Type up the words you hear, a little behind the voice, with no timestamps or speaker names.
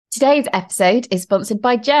Today's episode is sponsored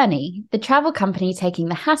by Journey, the travel company taking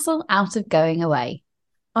the hassle out of going away.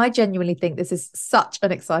 I genuinely think this is such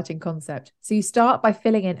an exciting concept. So you start by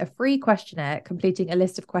filling in a free questionnaire, completing a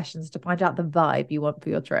list of questions to find out the vibe you want for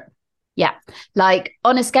your trip. Yeah, like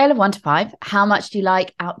on a scale of 1 to 5, how much do you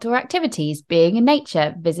like outdoor activities, being in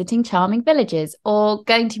nature, visiting charming villages, or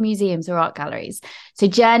going to museums or art galleries? So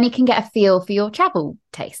Journey can get a feel for your travel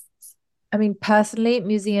tastes. I mean, personally,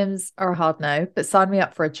 museums are a hard no, but sign me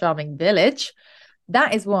up for a charming village.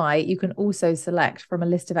 That is why you can also select from a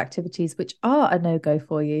list of activities which are a no-go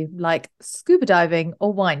for you, like scuba diving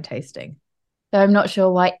or wine tasting. Though I'm not sure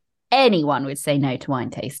why anyone would say no to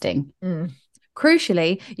wine tasting.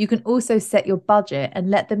 Crucially, you can also set your budget and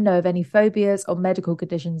let them know of any phobias or medical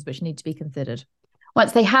conditions which need to be considered.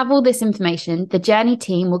 Once they have all this information, the Journey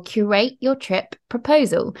team will curate your trip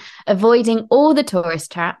proposal, avoiding all the tourist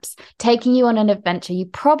traps, taking you on an adventure you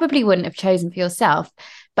probably wouldn't have chosen for yourself,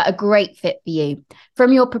 but a great fit for you.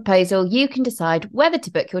 From your proposal, you can decide whether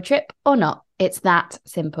to book your trip or not. It's that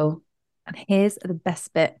simple. And here's the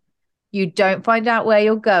best bit. You don't find out where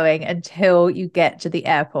you're going until you get to the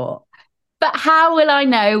airport. But how will I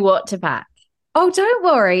know what to pack? Oh, don't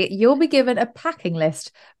worry. You'll be given a packing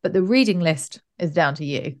list, but the reading list is down to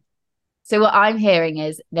you. So what I'm hearing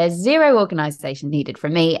is there's zero organisation needed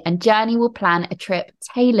from me, and Journey will plan a trip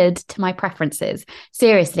tailored to my preferences.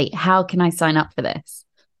 Seriously, how can I sign up for this?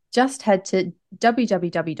 Just head to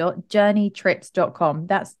www.journeytrips.com.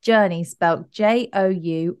 That's Journey spelled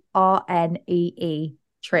Journee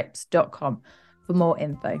trips.com for more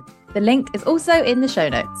info. The link is also in the show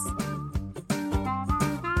notes.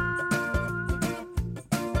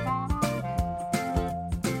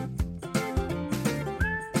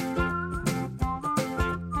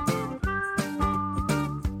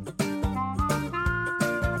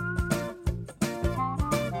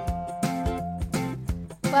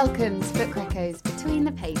 Welcome to Book Recos Between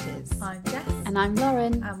the Pages. I'm Jess. And I'm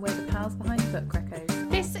Lauren. And we're the pals behind Book Recos.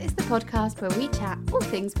 This is the podcast where we chat all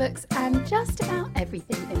things books and just about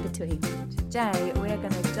everything in between. Today we're going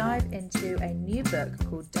to dive into a new book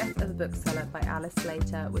called Death of the Bookseller by Alice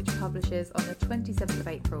Slater, which publishes on the 27th of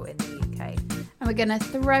April in the UK. And we're going to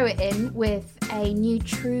throw it in with a new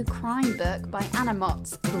true crime book by Anna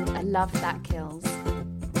Motz called A Love That Kills.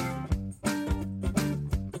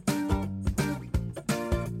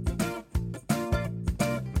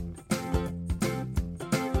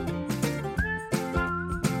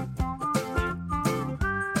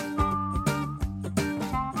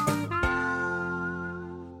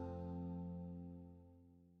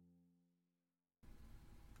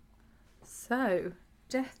 So,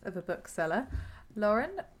 Death of a Bookseller.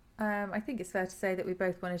 Lauren, I think it's fair to say that we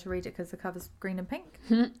both wanted to read it because the cover's green and pink.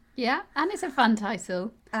 Yeah, and it's a fun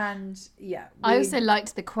title. And yeah. I also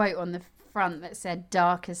liked the quote on the front that said,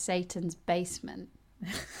 "Dark as Satan's basement."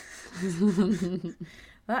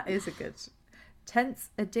 That is a good. Tense,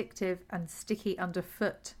 addictive, and sticky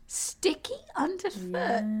underfoot. Sticky underfoot?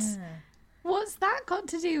 Yeah. What's that got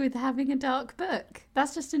to do with having a dark book?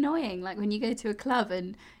 That's just annoying. Like when you go to a club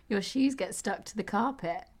and your shoes get stuck to the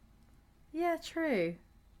carpet. Yeah, true.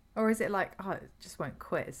 Or is it like, oh, it just won't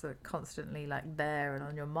quit. It's like constantly like there and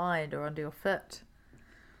on your mind or under your foot.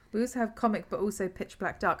 We also have comic, but also pitch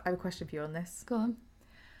black dark. I have a question for you on this. Go on.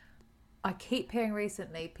 I keep hearing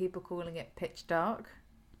recently people calling it pitch dark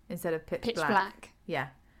instead of pitch Pitch black. black. Yeah.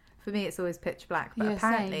 For me, it's always pitch black. But Yeah,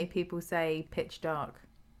 apparently same. people say pitch dark.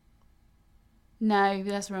 No,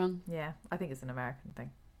 that's wrong. Yeah, I think it's an American thing.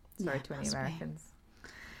 Sorry Yeah, to any must be. Americans.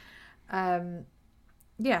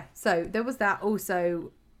 Yeah, so there was that.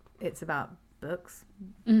 Also, it's about books,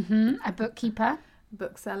 A bookkeeper.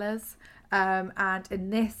 booksellers. And in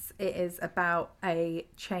this, it is about a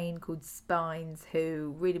chain called Spines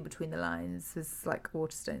who, reading between the lines, is like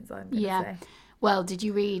Waterstones, I'm going to say. Well, did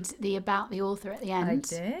you read the about the author at the end? I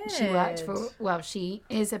did. She worked for, well, she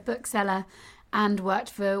is a bookseller and worked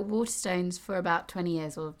for Waterstones for about 20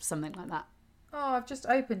 years or something like that. Oh, I've just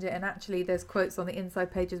opened it and actually there's quotes on the inside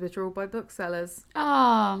pages which are all by booksellers.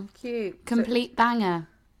 Oh, Cute. complete banger.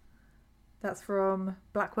 That's from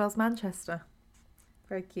Blackwell's Manchester.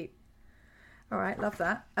 Very cute. All right, love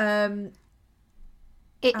that.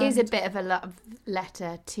 It is a bit of a love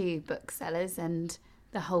letter to booksellers and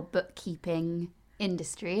the whole bookkeeping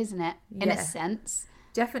industry, isn't it? In a Yeah. sense.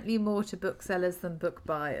 Definitely more to booksellers than book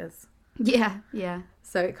buyers. Yeah.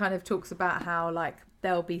 So it kind of talks about how like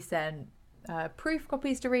they'll be sent proof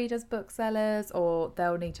copies to read as booksellers, or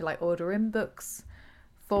they'll need to like order in books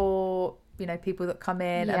for, you know, people that come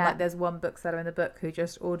in. And like there's one bookseller in the book who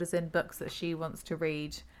just orders in books that she wants to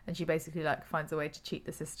read, and she basically like finds a way to cheat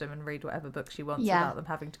the system and read whatever book she wants without them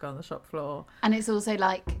having to go on the shop floor. And it's also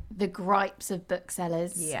like the gripes of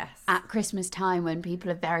booksellers Yes. at Christmas time, when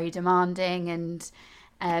people are very demanding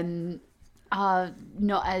and are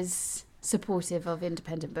not as supportive of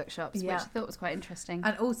independent bookshops, which I thought was quite interesting.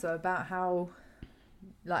 And also about how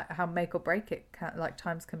make or break it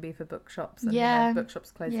times can be for bookshops, and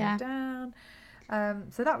bookshops closing down.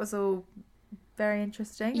 So that was all very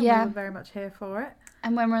interesting, and we were very much here for it.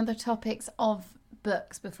 And when we're on the topics of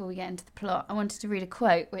books, before we get into the plot, I wanted to read a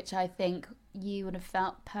quote which I think you would have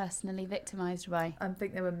felt personally victimised by. I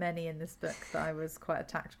think there were many in this book that I was quite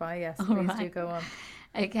attacked by. Yes, please do go on.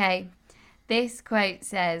 Okay, this quote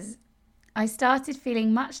says, "I started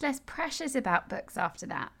feeling much less precious about books after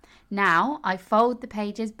that. Now I fold the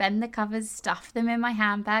pages, bend the covers, stuff them in my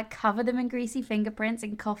handbag, cover them in greasy fingerprints,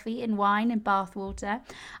 in coffee, in wine, in bath water.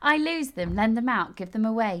 I lose them, lend them out, give them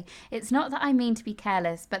away. It's not that I mean to be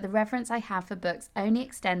careless, but the reverence I have for books only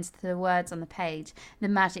extends to the words on the page, the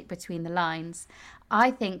magic between the lines. I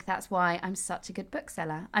think that's why I'm such a good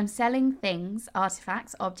bookseller. I'm selling things,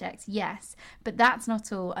 artifacts, objects, yes, but that's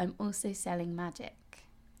not all. I'm also selling magic."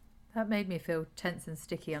 That made me feel tense and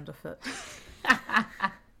sticky underfoot.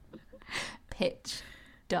 Pitch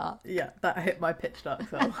dark. Yeah, that hit my pitch dark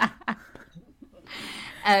self.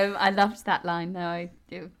 I loved that line though. I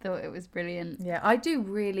thought it was brilliant. Yeah, I do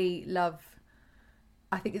really love,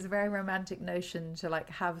 I think it's a very romantic notion to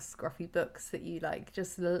have scruffy books that you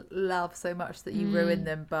just love so much that you ruin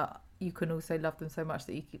them, but you can also love them so much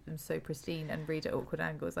that you keep them so pristine and read at awkward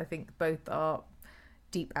angles. I think both are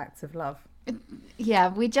deep acts of love.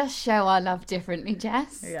 Yeah, we just show our love differently,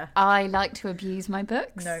 Jess. Yeah. I like to abuse my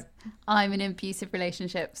books. No. I'm in abusive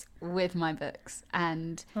relationships with my books,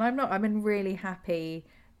 and I'm not. I'm in really happy,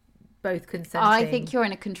 both consenting. I think you're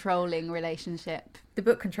in a controlling relationship. The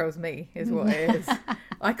book controls me, is what it is.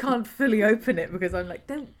 I can't fully open it because I'm like,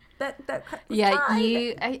 don't. Yeah,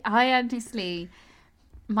 I honestly,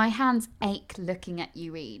 my hands ache looking at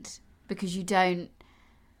you read because you don't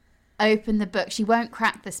open the book. She won't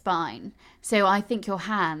crack the spine, so I think your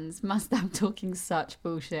hands must have talking such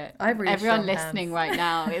bullshit. Everyone listening hands right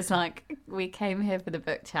now is like, we came here for the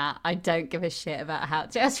book chat. I don't give a shit about how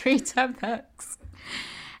Jess reads her books.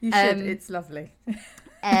 You should. It's lovely.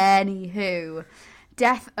 Anywho,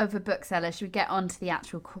 death of a bookseller. Should we get on to the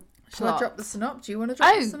actual plot? Shall I drop the synopsis? Do you want to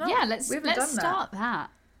drop the synopsis? Yeah, let's start that.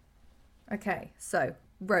 Okay, so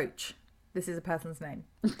Roach. This is a person's name.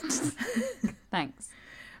 Thanks.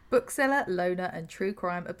 Bookseller, loner, and true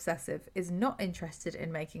crime obsessive is not interested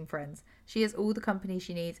in making friends. She has all the company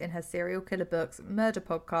she needs in her serial killer books, murder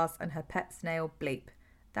podcasts, and her pet snail Bleep.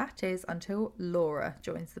 That is until Laura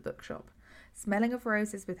joins the bookshop. Smelling of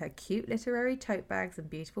roses with her cute literary tote bags and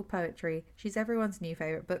beautiful poetry, she's everyone's new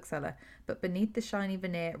favourite bookseller. But beneath the shiny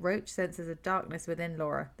veneer, Roach senses a darkness within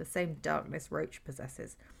Laura, the same darkness Roach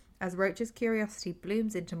possesses. As Roach's curiosity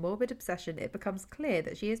blooms into morbid obsession, it becomes clear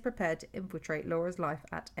that she is prepared to infiltrate Laura's life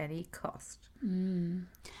at any cost. Do you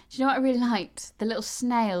know what I really liked? The little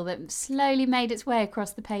snail that slowly made its way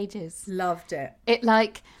across the pages. Loved it. It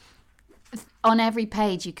on every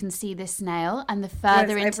page you can see this snail, and the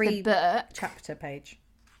further into the book... chapter page.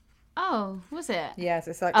 Oh, was it? Yes,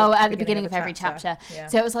 it's like... at the beginning of every chapter. Yeah.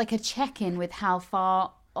 So it was like a check-in with how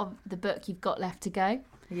far of the book you've got left to go.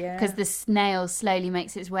 Yeah. Because the snail slowly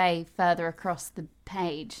makes its way further across the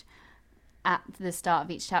page at the start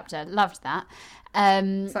of each chapter. Loved that.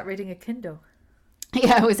 It's like reading a Kindle.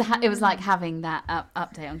 Yeah, it was like having that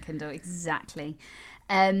update on Kindle. Exactly.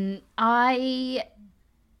 So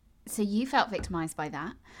you felt victimised by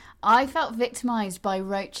that. I felt victimised by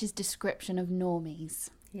Roach's description of normies.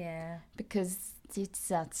 Yeah. Because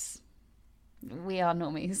we are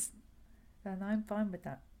normies. And I'm fine with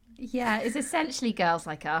that. Yeah, it's essentially girls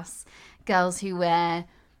like us, girls who wear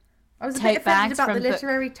I was a tote bit offended bags about from the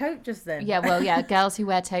literary tote just then. Yeah, well, yeah, girls who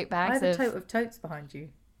wear tote bags. I have a tote of totes behind you.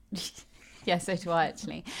 Yeah, so do I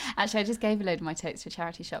actually. Actually, I just gave a load of my totes to a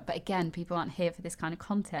charity shop, but again, people aren't here for this kind of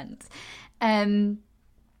content.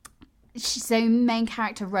 So main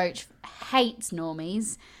character Roach hates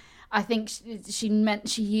normies. I think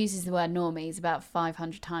she uses the word normies about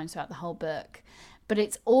 500 times throughout the whole book, but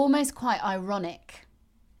it's almost quite ironic.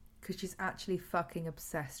 Because she's actually fucking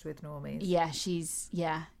obsessed with normies. Yeah,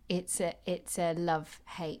 it's a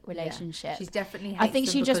love-hate relationship. Yeah, she's definitely hates I think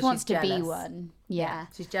she just wants to jealous. Be one. Yeah.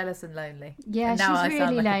 She's jealous and lonely. Yeah, and now she's I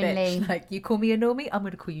sound really like lonely. A bitch. Like, you call me a normie, I'm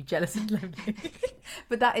going to call you jealous and lonely.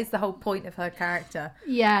 But that is the whole point of her character.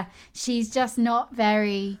 Yeah, she's just not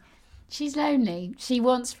very... She's lonely. She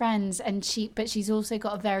wants friends, but she's also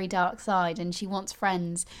got a very dark side, and she wants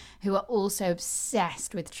friends who are also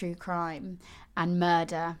obsessed with true crime and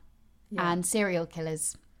murder and serial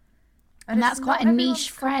killers. And that's quite a niche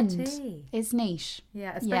friend. Tea. It's niche.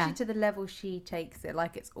 Yeah, especially to the level she takes it.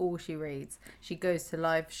 Like, it's all she reads. She goes to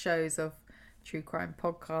live shows of true crime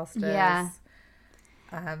podcasters. Yeah.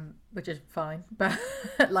 Which is fine. But,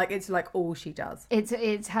 like, it's like all she does.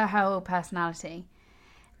 It's her whole personality.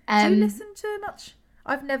 Do you listen to much?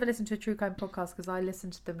 I've never listened to a true crime podcast because I listen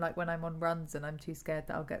to them like when I'm on runs and I'm too scared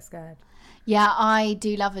that I'll get scared. Yeah, I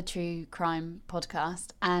do love a true crime podcast,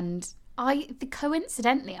 and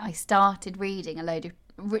coincidentally I started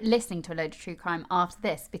listening to a load of true crime after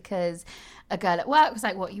this, because a girl at work was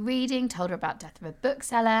like, "What are you reading?" Told her about Death of a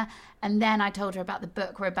Bookseller, and then I told her about the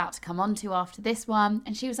book we're about to come on to after this one,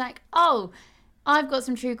 and she was like, "Oh, I've got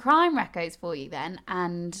some true crime recos for you then,"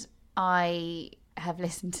 and I have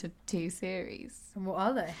listened to 2 series. And what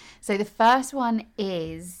are they? So the first one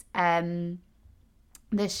is the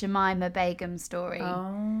Shamima Begum story,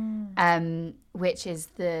 which is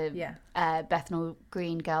the Bethnal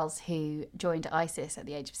Green girls who joined ISIS at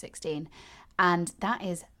the age of 16. And that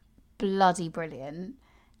is bloody brilliant.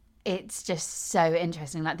 It's just so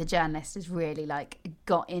interesting. Like, the journalist has really like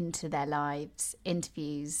got into their lives,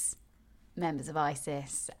 interviews members of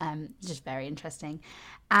ISIS, just very interesting.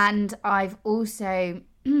 And I've also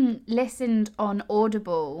listened on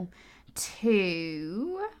Audible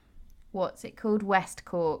to, what's it called, West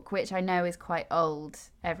Cork, which I know is quite old.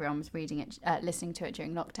 Everyone was reading it, listening to it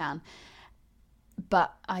during lockdown,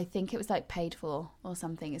 but I think it was like paid for or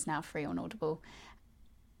something. It's now free on Audible,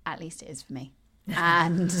 at least it is for me.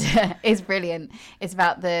 And it's brilliant. It's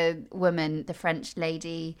about the woman, the French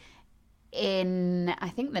lady in, I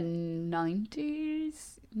think, the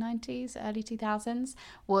 90s, early 2000s,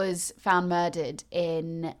 was found murdered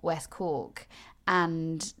in West Cork,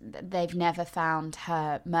 and they've never found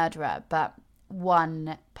her murderer. But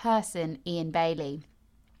one person, Ian Bailey,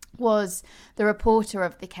 was the reporter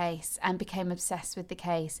of the case and became obsessed with the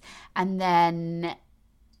case, and then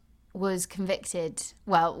was convicted,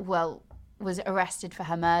 was arrested for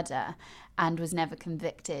her murder and was never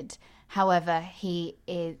convicted. However, he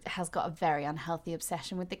has got a very unhealthy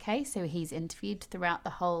obsession with the case, so he's interviewed throughout the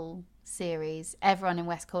whole series. Everyone in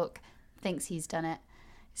West Cork thinks he's done it.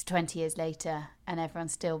 It's 20 years later and everyone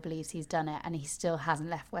still believes he's done it, and he still hasn't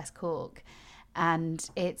left West Cork. And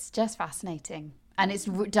it's just fascinating. And it's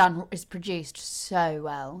produced so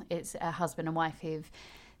well. It's a husband and wife who've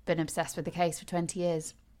been obsessed with the case for 20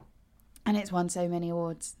 years. And it's won so many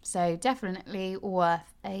awards. So definitely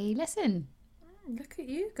worth a listen. Look at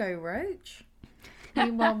you go, Roach.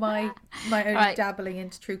 Meanwhile, my only dabbling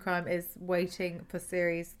into true crime is waiting for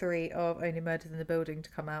series 3 of Only Murders in the Building to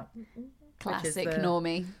come out. Classic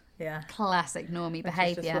normie. Yeah. Classic normie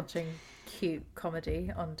behaviour. Just watching cute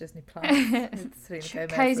comedy on Disney Plus.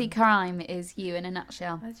 Cozy crime is you in a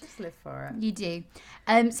nutshell. I just live for it. You do.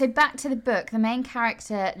 So back to the book. The main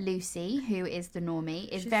character, Lucy, who is the normie,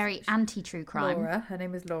 is very anti-true crime. Laura. Her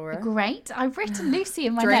name is Laura. Great. I've written Lucy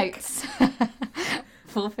in my notes.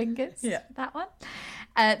 4 fingers. Yeah. That one.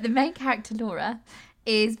 The main character, Laura,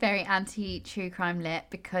 is very anti-true crime lit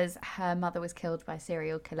because her mother was killed by a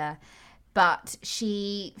serial killer. But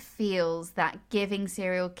she feels that giving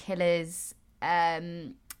serial killers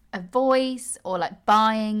a voice, or like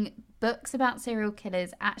buying books about serial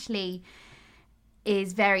killers, actually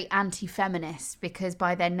is very anti-feminist, because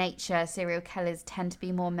by their nature, serial killers tend to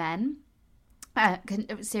be more men.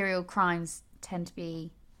 Serial crimes tend to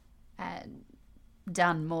be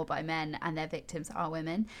done more by men, and their victims are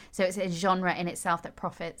women. So it's a genre in itself that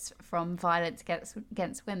profits from violence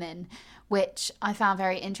against women, which I found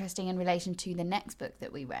very interesting in relation to the next book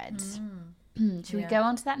that we read. Should we go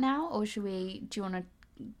on to that now, or do you want to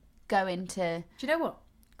go into... Do you know what?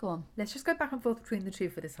 Go on. Let's just go back and forth between the two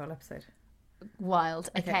for this whole episode. Wild.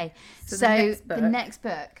 Okay. So the next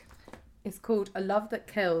book is called A Love That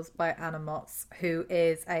Kills by Anna Motz, who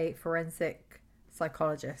is a forensic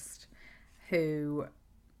psychologist who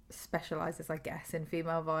specialises, I guess, in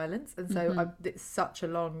female violence. And so it's such a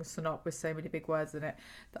long synopsis with so many big words in it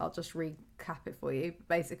that I'll just recap it for you.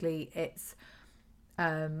 Basically, it's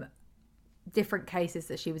different cases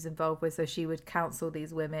that she was involved with. So she would counsel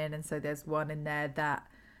these women. And so there's one in there that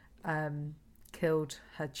killed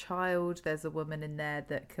her child. There's a woman in there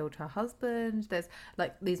that killed her husband. There's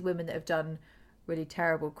like these women that have done really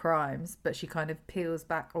terrible crimes, but she kind of peels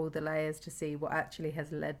back all the layers to see what actually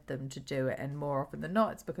has led them to do it. And more often than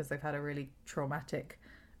not, it's because they've had a really traumatic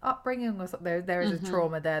upbringing, or something. There is a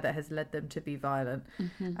trauma there that has led them to be violent.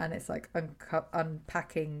 And it's like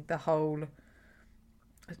unpacking the whole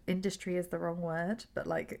industry is the wrong word, but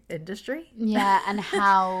like industry. Yeah, and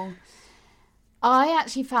how I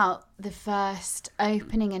actually felt the first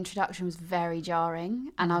opening introduction was very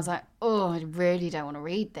jarring, and I was like, oh, I really don't want to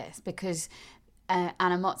read this, because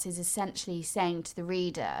Anna Motz is essentially saying to the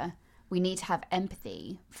reader, we need to have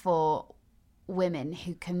empathy for women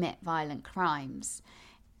who commit violent crimes,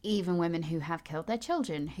 even women who have killed their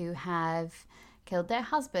children, who have killed their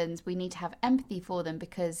husbands. We need to have empathy for them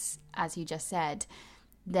because, as you just said,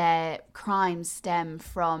 their crimes stem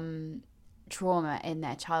from trauma in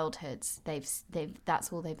their childhoods. They've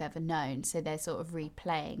that's all they've ever known. So they're sort of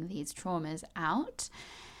replaying these traumas out.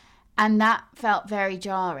 And that felt very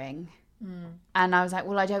jarring. And I was like,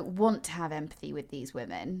 well, I don't want to have empathy with these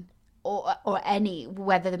women, or any,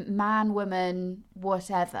 whether man, woman,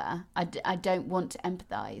 whatever. I don't want to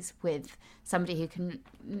empathise with somebody who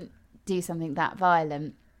can do something that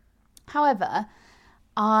violent. However,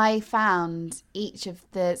 I found each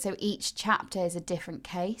chapter is a different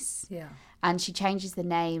case. Yeah. And she changes the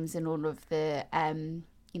names and all of the,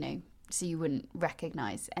 so you wouldn't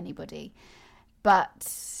recognise anybody.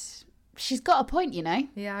 But she's got a point,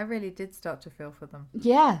 Yeah, I really did start to feel for them.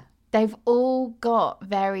 Yeah. They've all got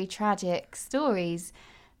very tragic stories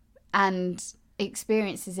and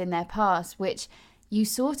experiences in their past, which you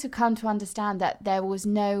sort of come to understand that there was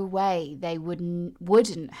no way they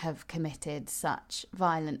wouldn't have committed such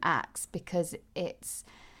violent acts, because it's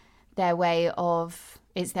their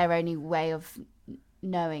only way of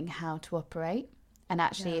knowing how to operate. And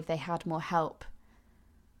actually, if they had more help,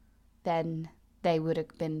 then they would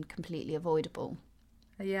have been completely avoidable.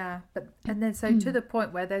 Yeah, and then so to the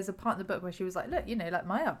point where there's a part in the book where she was like, look, like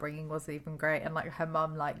my upbringing wasn't even great, and like her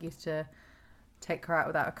mum like used to take her out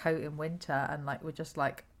without a coat in winter, and like would just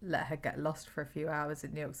like let her get lost for a few hours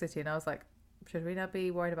in New York City. And I was like, should we now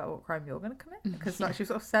be worried about what crime you're going to commit? Because like she was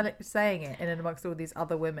sort of saying it in and amongst all these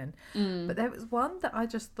other women. But there was one that I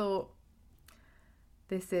just thought,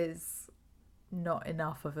 this is not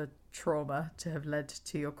enough of a trauma to have led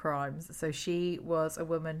to your crimes. So she was a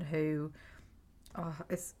woman who, I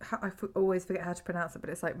always forget how to pronounce it, but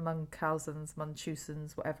it's like Munchausen's,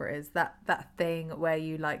 whatever it is. That thing where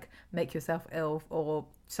you like make yourself ill, or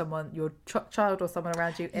someone, your child or someone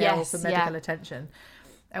around you ill for medical attention.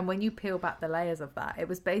 And when you peel back the layers of that, it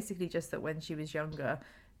was basically just that when she was younger,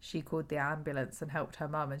 she called the ambulance and helped her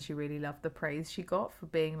mum, and she really loved the praise she got for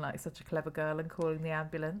being like such a clever girl and calling the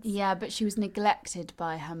ambulance. Yeah, but she was neglected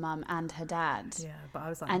by her mum and her dad. Yeah, but I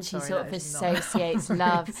was like, and she sort of associates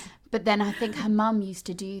love. But then I think her mum used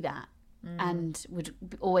to do that and would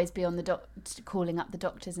always be on the calling up the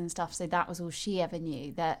doctors and stuff. So that was all she ever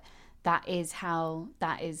knew. That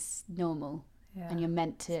is normal. Yeah, and you're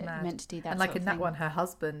meant to do that. And like in that one, her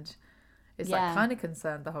husband is like kind of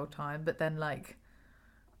concerned the whole time, but then like,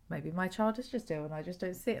 maybe my child is just ill and I just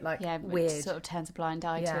don't see it. Like, weird. Sort of turns a blind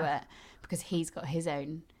eye to it, because he's got his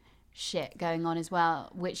own shit going on as well,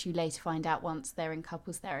 which you later find out once they're in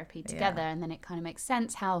couples therapy together. And then it kind of makes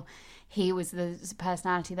sense how he was the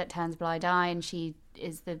personality that turns a blind eye, and she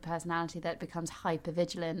is the personality that becomes hyper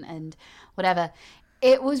vigilant and whatever.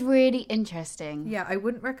 It was really interesting. Yeah, I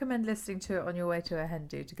wouldn't recommend listening to it on your way to a hen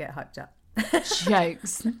do to get hyped up.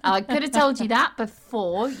 Jokes. I could have told you that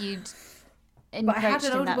before you'd but I had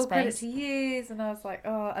an Audible credit to use, and I was like,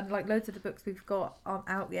 oh, and like loads of the books we've got aren't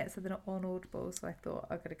out yet, so they're not on Audible, so I thought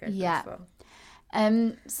I've got to go for this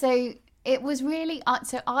one. So it was really,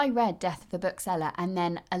 so I read Death of a Bookseller, and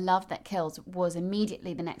then A Love That Kills was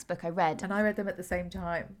immediately the next book I read. And I read them at the same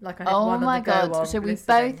time. Like I had one on the go while so we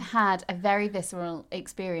both had a very visceral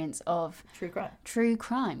experience of true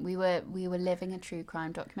crime. We were living a true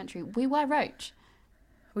crime documentary. We were Roach.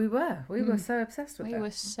 We were so obsessed with it. We were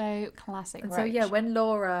so classic and Roach. So when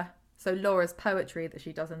Laura's poetry that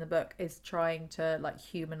she does in the book is trying to like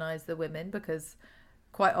humanize the women, because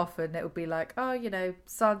quite often it would be like, oh,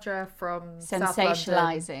 Sandra from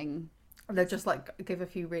sensationalizing. They'll just like give a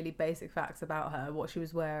few really basic facts about her, what she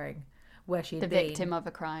was wearing, where she'd been. The victim of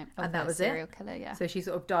a crime. And that was serial killer, yeah. So she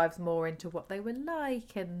sort of dives more into what they were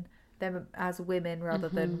like and them as women rather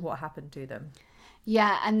than what happened to them.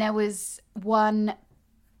 Yeah, and there was one...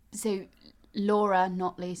 So Laura,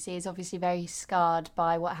 not Lucy, is obviously very scarred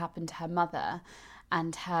by what happened to her mother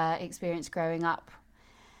and her experience growing up,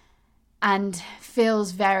 and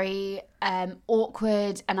feels very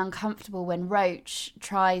awkward and uncomfortable when Roach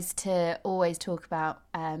tries to always talk about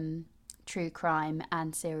true crime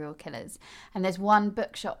and serial killers. And there's one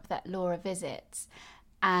bookshop that Laura visits,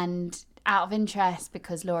 and out of interest,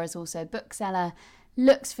 because Laura's also a bookseller,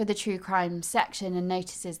 looks for the true crime section and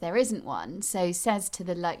notices there isn't one. So says to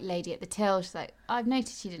the lady at the till, she's like, I've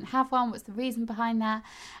noticed you didn't have one. What's the reason behind that?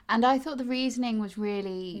 And I thought the reasoning was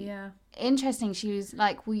really interesting. She was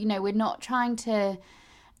like, well, we're not trying to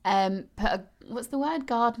what's the word?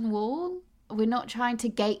 Garden wall. We're not trying to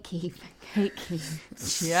gatekeep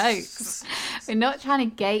jokes. We're not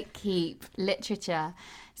trying to gatekeep literature.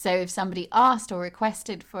 So if somebody asked or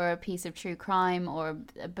requested for a piece of true crime or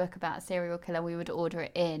a book about a serial killer, we would order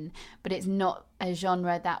it in. But it's not a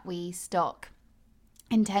genre that we stock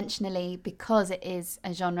intentionally, because it is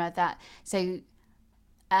a genre that so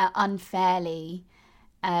unfairly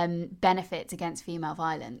benefits against female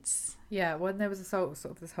violence. Yeah, when there was a sort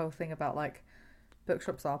of this whole thing about like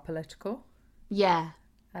bookshops are political. Yeah.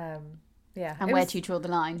 Yeah. And where do you draw the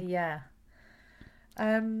line? Yeah.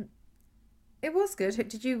 It was good.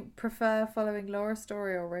 Did you prefer following Laura's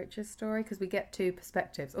story or Roach's story? Because we get two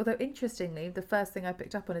perspectives. Although, interestingly, the first thing I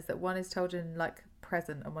picked up on is that one is told in like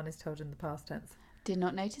present and one is told in the past tense. Did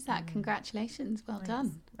not notice that. Congratulations. Well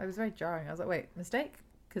done. It was very jarring. I was like, wait, mistake?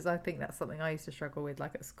 Because I think that's something I used to struggle with,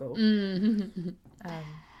 like at school.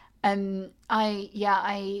 I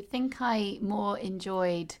think I more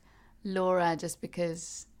enjoyed Laura just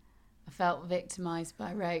because I felt victimised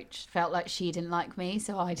by Roach. Felt like she didn't like me,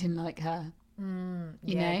 so I didn't like her. You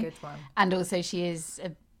know? Good one. And also she is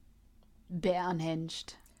a bit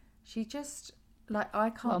unhinged. She just, like,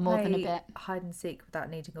 I can't more play than a bit. hide and seek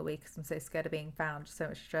without needing a week because I'm so scared of being found. So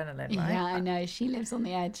much adrenaline, right? Yeah, I know. She lives on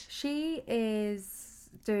the edge. She is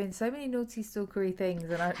doing so many naughty stalkery things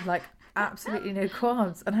and I like absolutely no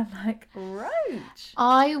qualms. And I'm like, Roach.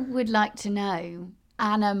 I would like to know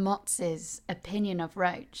Anna Motz's opinion of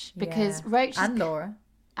Roach, because Roach and Laura.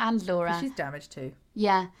 She's damaged too.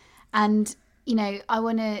 Yeah. And, you know, I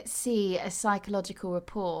want to see a psychological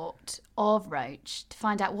report of Roach to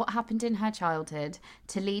find out what happened in her childhood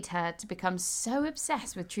to lead her to become so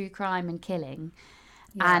obsessed with true crime and killing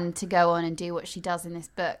and to go on and do what she does in this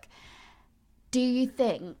book. Do you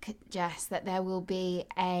think, Jess, that there will be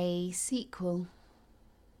a sequel?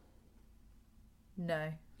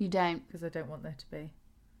 No. You don't? Because I don't want there to be.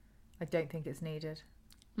 I don't think it's needed.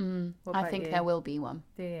 I think there will be one.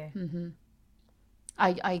 Do you? Mm-hmm.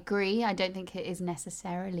 I agree. I don't think it is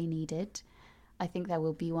necessarily needed. I think there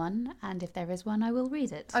will be one, and if there is one, I will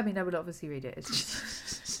read it. I mean, I would obviously read it.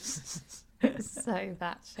 So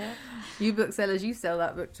that's it. You booksellers, you sell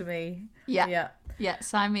that book to me. Yeah.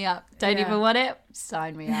 Sign me up. Don't even want it.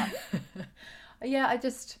 Sign me up. Yeah, I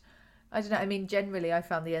don't know. I mean, generally, I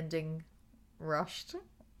found the ending rushed,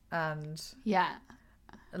 and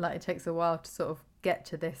like it takes a while to sort of get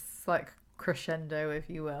to this like crescendo, if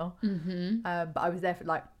you will. But I was there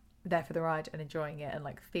for the ride and enjoying it and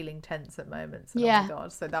like feeling tense at moments. And oh my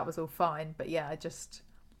god, so that was all fine. But yeah, I don't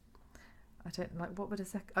like, what would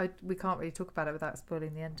we can't really talk about it without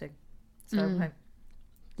spoiling the ending, so I won't.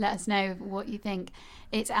 Let us know what you think.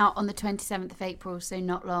 It's out on the 27th of April, so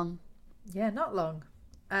not long. Yeah, not long.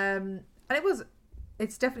 And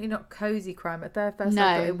it's definitely not cozy crime. At first I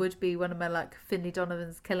thought it would be one of my like Finley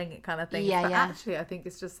Donovan's killing it kind of things. But actually I think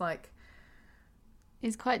it's just like,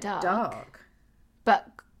 it's quite dark. But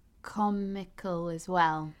comical as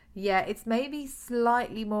well. Yeah, it's maybe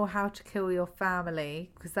slightly more How to Kill Your Family,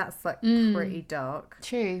 because that's like pretty dark.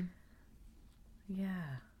 True.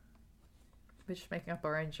 Yeah. We're just making up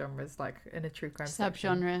our own genres, like in a true crime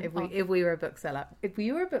subgenre. Section. If we were a bookseller. If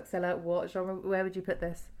you were a bookseller, what genre, where would you put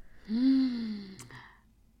this?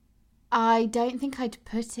 I don't think I'd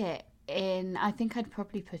put it in, I think I'd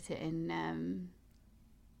probably put it in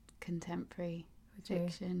contemporary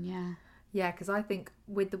fiction, yeah. Yeah, because I think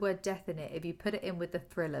with the word death in it, if you put it in with the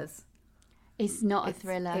thrillers, it's not a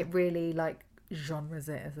thriller. It really like genres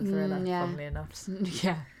it as a thriller, funnily enough.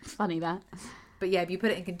 Yeah, funny that. But yeah, if you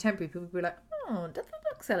put it in contemporary, people would be like, oh, Death of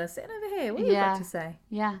a Bookseller sitting over here. What have you got to say?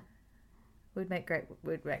 Yeah. We'd make great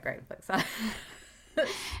booksellers.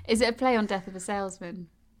 Is it a play on Death of a Salesman?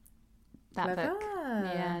 That Clever. book.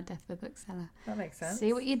 Yeah, Death of a Bookseller. That makes sense.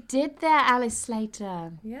 See what you did there, Alice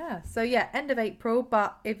Slater. Yeah. So yeah, end of April.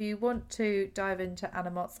 But if you want to dive into Anna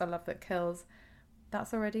Mott's I Love That Kills,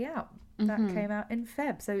 that's already out. That came out in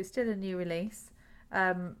Feb. So it's still a new release.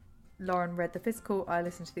 Lauren read the physical. I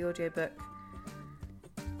listened to the audiobook.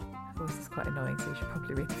 Her voice is quite annoying, so you should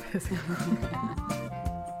probably read the physical.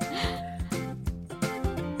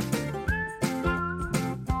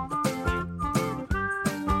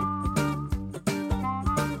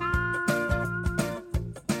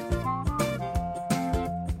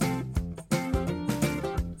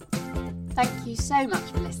 Thank you so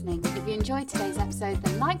much for listening. If you enjoyed today's episode,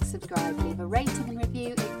 then like, subscribe, leave a rating and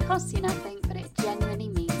review. It costs you nothing, but it genuinely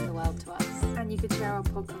means the world to us. And you could share our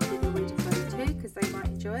podcast with your reading buddy too, because they might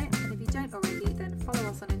enjoy it. And if you don't already, then follow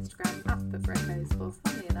us on Instagram @BookRecos for,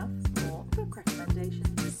 funnily enough, more book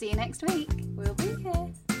recommendations. See you next week. We'll be